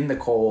 In the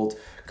cold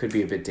could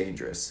be a bit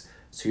dangerous.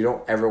 So you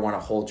don't ever want to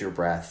hold your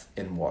breath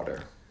in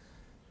water.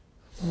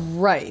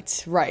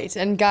 Right.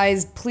 And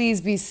guys, please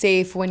be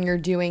safe when you're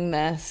doing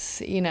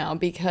this,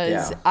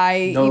 because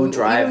No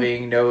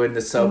driving, no in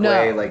the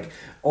subway. No. Like,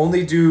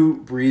 only do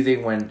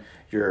breathing when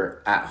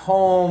you're at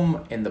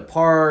home, in the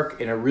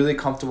park, in a really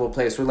comfortable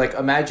place. Or like,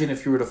 imagine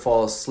if you were to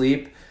fall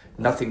asleep,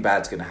 nothing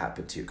bad's going to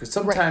happen to you. Because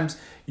sometimes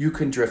you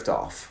can drift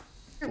off.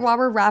 While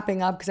we're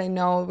wrapping up, because I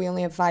know we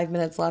only have 5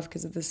 minutes left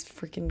because of this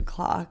freaking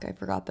clock. I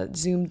forgot that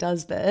Zoom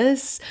does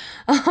this.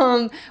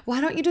 Why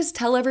don't you just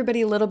tell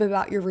everybody a little bit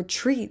about your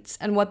retreats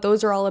and what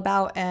those are all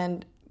about?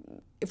 And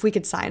if we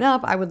could sign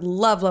up, I would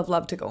love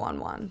to go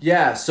on one.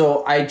 Yeah,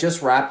 so I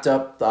just wrapped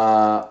up,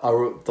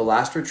 the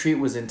last retreat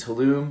was in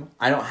Tulum.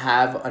 I don't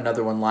have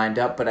another one lined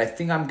up, but I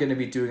think I'm going to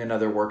be doing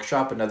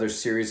another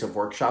series of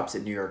workshops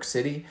in New York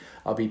City.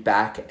 I'll be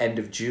back end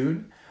of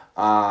June.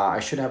 I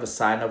should have a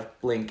sign-up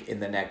link in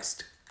the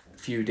next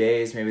few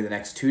days, maybe the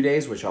next 2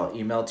 days, which I'll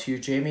email to you,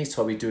 Jamie.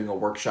 So I'll be doing a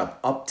workshop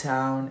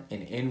uptown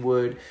in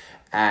Inwood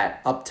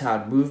at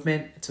Uptown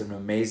Movement. It's an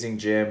amazing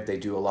gym. They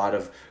do a lot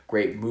of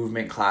great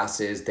movement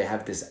classes. They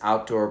have this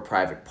outdoor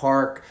private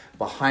park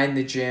behind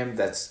the gym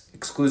that's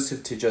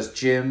exclusive to just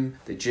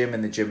the gym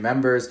and the gym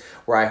members,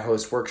 where I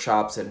host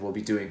workshops, and we'll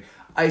be doing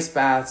ice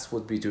baths.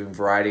 We'll be doing a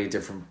variety of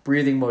different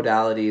breathing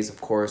modalities.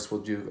 Of course,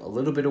 we'll do a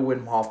little bit of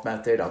Wim Hof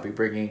method. I'll be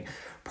bringing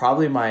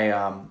probably my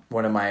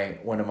one of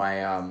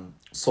my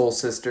soul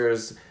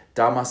sisters,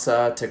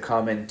 Damasa, to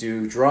come and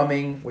do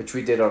drumming, which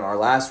we did on our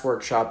last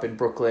workshop in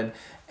Brooklyn.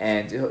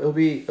 And it'll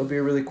be a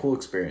really cool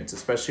experience,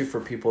 especially for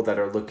people that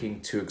are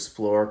looking to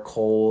explore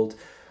cold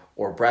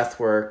or breath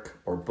work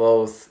or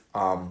both.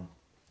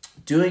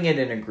 Doing it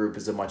in a group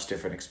is a much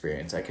different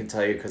experience. I can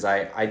tell you, because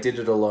I did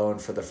it alone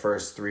for the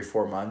first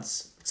 3-4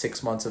 months,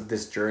 6 months of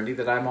this journey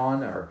that I'm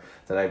on, or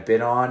that I've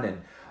been on.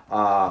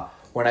 And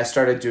when I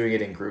started doing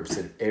it in groups,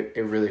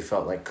 it really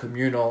felt like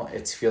communal.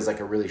 It feels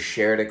like a really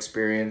shared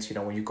experience.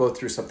 When you go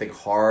through something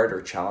hard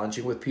or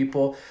challenging with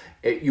people,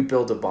 you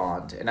build a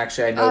bond. And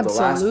actually, I know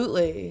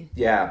Absolutely.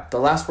 the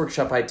last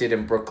workshop I did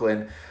in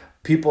Brooklyn,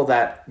 people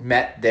that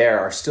met there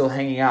are still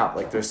hanging out.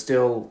 Like, they're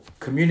still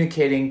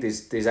communicating.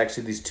 There's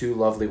actually these two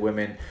lovely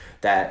women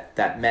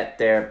that met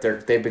there.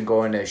 They've been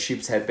going to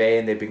Sheepshead Bay,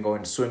 and they've been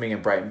going swimming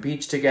in Brighton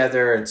Beach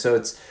together. And so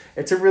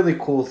it's a really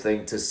cool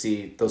thing to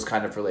see those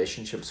kind of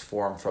relationships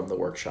form from the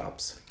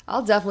workshops.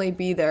 I'll definitely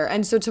be there.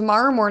 And so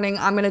tomorrow morning,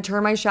 I'm going to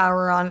turn my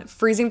shower on,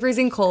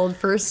 freezing cold,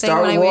 first thing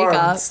when I wake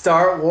up.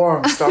 Start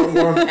warm.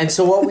 And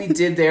so what we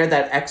did there,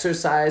 that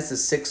exercise, the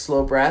 6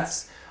 slow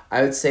breaths,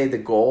 I would say the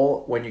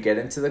goal when you get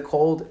into the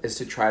cold is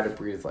to try to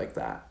breathe like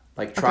that.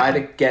 Like, try to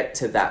get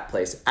to that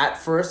place. At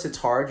first, it's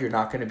hard. You're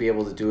not going to be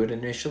able to do it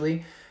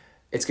initially.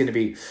 It's going to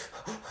be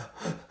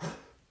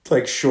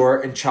like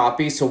short and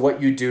choppy. So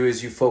what you do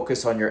is you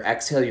focus on your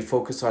exhale. You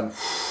focus on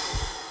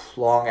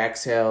long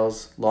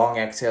exhales,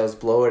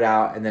 blow it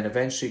out, and then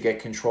eventually get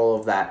control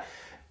of that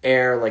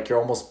air, like you're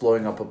almost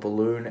blowing up a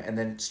balloon, and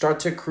then start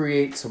to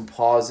create some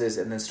pauses,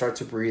 and then start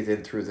to breathe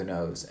in through the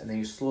nose. And then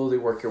you slowly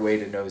work your way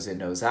to nose in,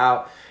 nose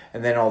out,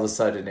 and then all of a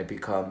sudden it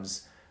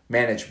becomes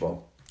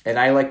manageable. And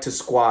I like to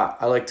squat.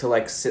 I like to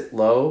like sit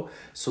low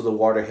so the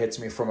water hits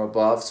me from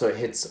above, so it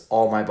hits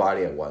all my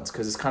body at once,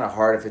 because it's kind of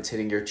hard if it's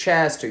hitting your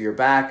chest or your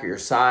back or your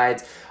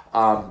sides.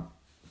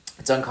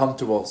 It's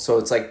uncomfortable. So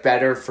it's like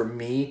better for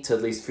me to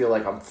at least feel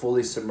like I'm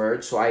fully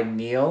submerged. So I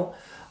kneel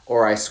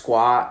or I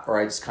squat or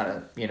I just kind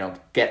of,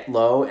 get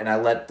low, and I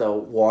let the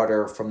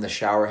water from the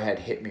shower head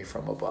hit me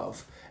from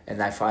above.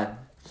 And I find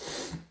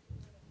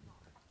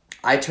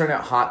I turn it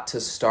hot to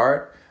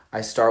start.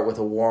 I start with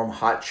a warm,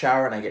 hot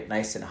shower and I get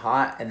nice and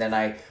hot. And then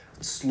I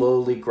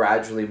slowly,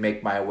 gradually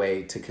make my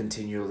way to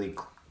continually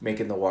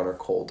making the water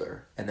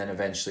colder. And then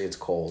eventually it's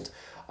cold.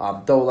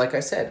 Though, like I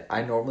said,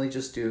 I normally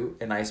just do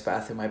an ice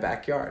bath in my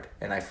backyard.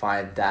 And I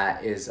find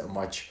that is a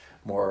much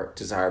more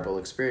desirable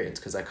experience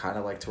because I kind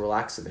of like to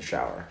relax in the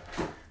shower.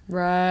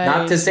 Right.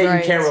 Not to say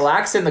you can't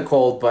relax in the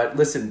cold, but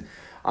listen,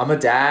 I'm a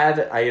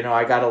dad.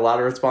 I got a lot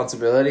of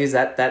responsibilities.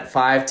 That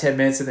 5-10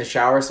 minutes in the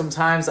shower,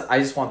 sometimes I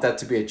just want that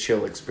to be a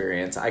chill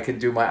experience. I can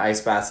do my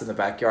ice baths in the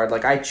backyard.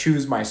 Like, I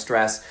choose my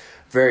stress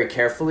very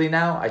carefully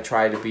now. I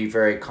try to be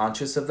very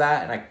conscious of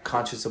that, and I'm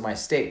conscious of my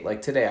state.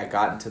 Like today, I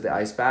got into the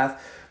ice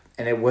bath,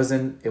 and it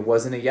wasn't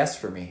a yes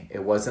for me.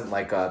 It wasn't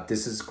like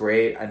this is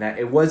great, and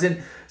it wasn't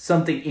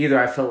something either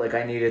I felt like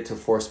I needed to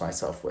force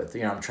myself with.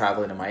 I'm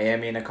traveling to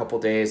Miami in a couple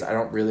days. I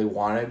don't really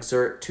want to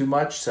exert too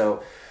much,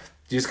 so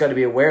you just got to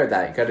be aware of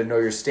that. You got to know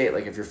your state.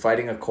 Like if you're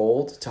fighting a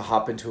cold, to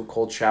hop into a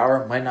cold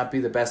shower might not be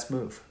the best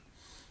move.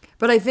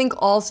 But I think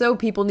also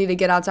people need to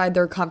get outside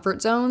their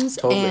comfort zones.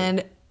 Totally.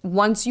 And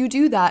once you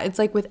do that, it's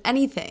like with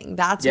anything.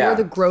 That's where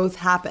the growth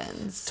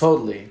happens.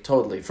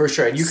 Totally. For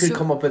sure. And you can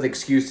come up with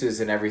excuses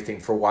and everything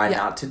for why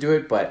not to do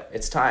it, but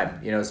it's time.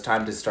 It's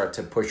time to start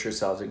to push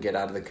yourselves and get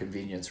out of the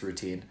convenience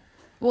routine.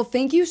 Well,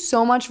 thank you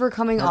so much for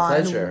coming on.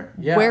 My pleasure.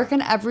 Yeah. Where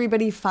can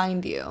everybody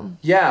find you?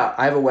 Yeah,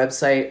 I have a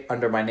website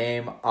under my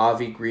name,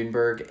 Avi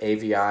Greenberg,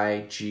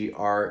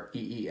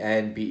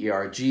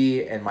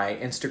 AviGreenberg, and my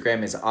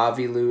Instagram is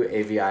Avilu,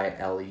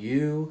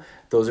 Avilu.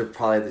 Those are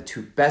probably the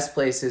two best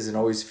places, and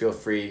always feel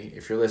free,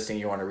 if you're listening,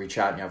 you want to reach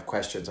out and you have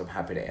questions, I'm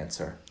happy to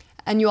answer.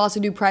 And you also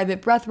do private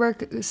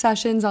breathwork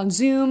sessions on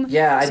Zoom.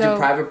 Yeah, I do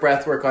private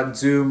breathwork on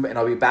Zoom, and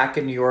I'll be back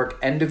in New York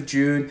end of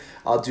June.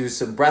 I'll do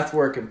some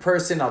breathwork in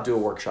person. I'll do a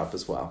workshop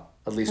as well,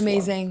 at least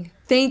amazing. one.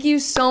 Thank you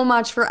so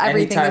much for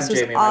everything. Anytime, this was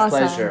Jamie.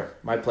 awesome.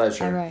 My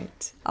pleasure. All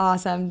right.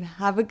 Awesome.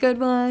 Have a good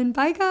one.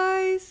 Bye,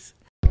 guys.